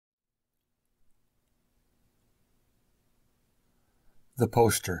The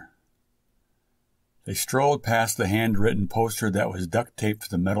poster. They strolled past the handwritten poster that was duct taped to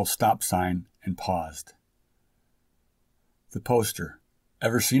the metal stop sign and paused. The poster.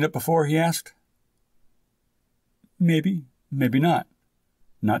 Ever seen it before? He asked. Maybe, maybe not.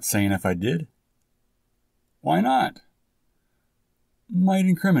 Not saying if I did. Why not? Might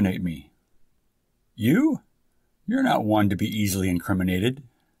incriminate me. You? You're not one to be easily incriminated.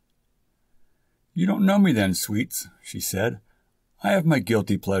 You don't know me then, sweets, she said. I have my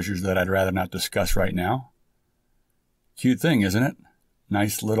guilty pleasures that I'd rather not discuss right now. Cute thing, isn't it?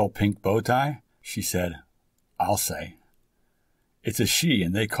 Nice little pink bow tie, she said. I'll say. It's a she,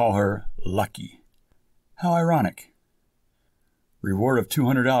 and they call her Lucky. How ironic. Reward of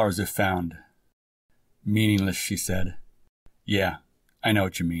 $200 if found. Meaningless, she said. Yeah, I know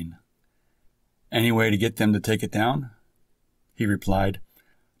what you mean. Any way to get them to take it down? He replied,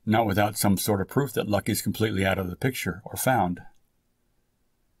 not without some sort of proof that Lucky's completely out of the picture or found.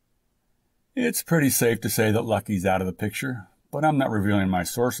 It's pretty safe to say that Lucky's out of the picture, but I'm not revealing my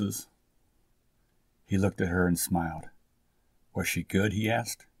sources. He looked at her and smiled. Was she good, he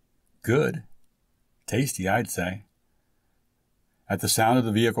asked. Good? Tasty, I'd say. At the sound of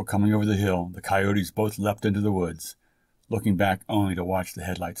the vehicle coming over the hill, the coyotes both leapt into the woods, looking back only to watch the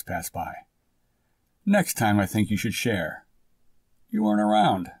headlights pass by. Next time I think you should share. You weren't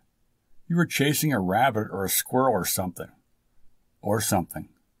around. You were chasing a rabbit or a squirrel or something. Or something.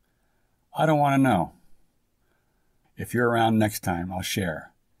 I don't want to know. If you're around next time, I'll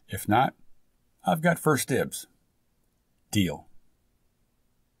share. If not, I've got first dibs. Deal.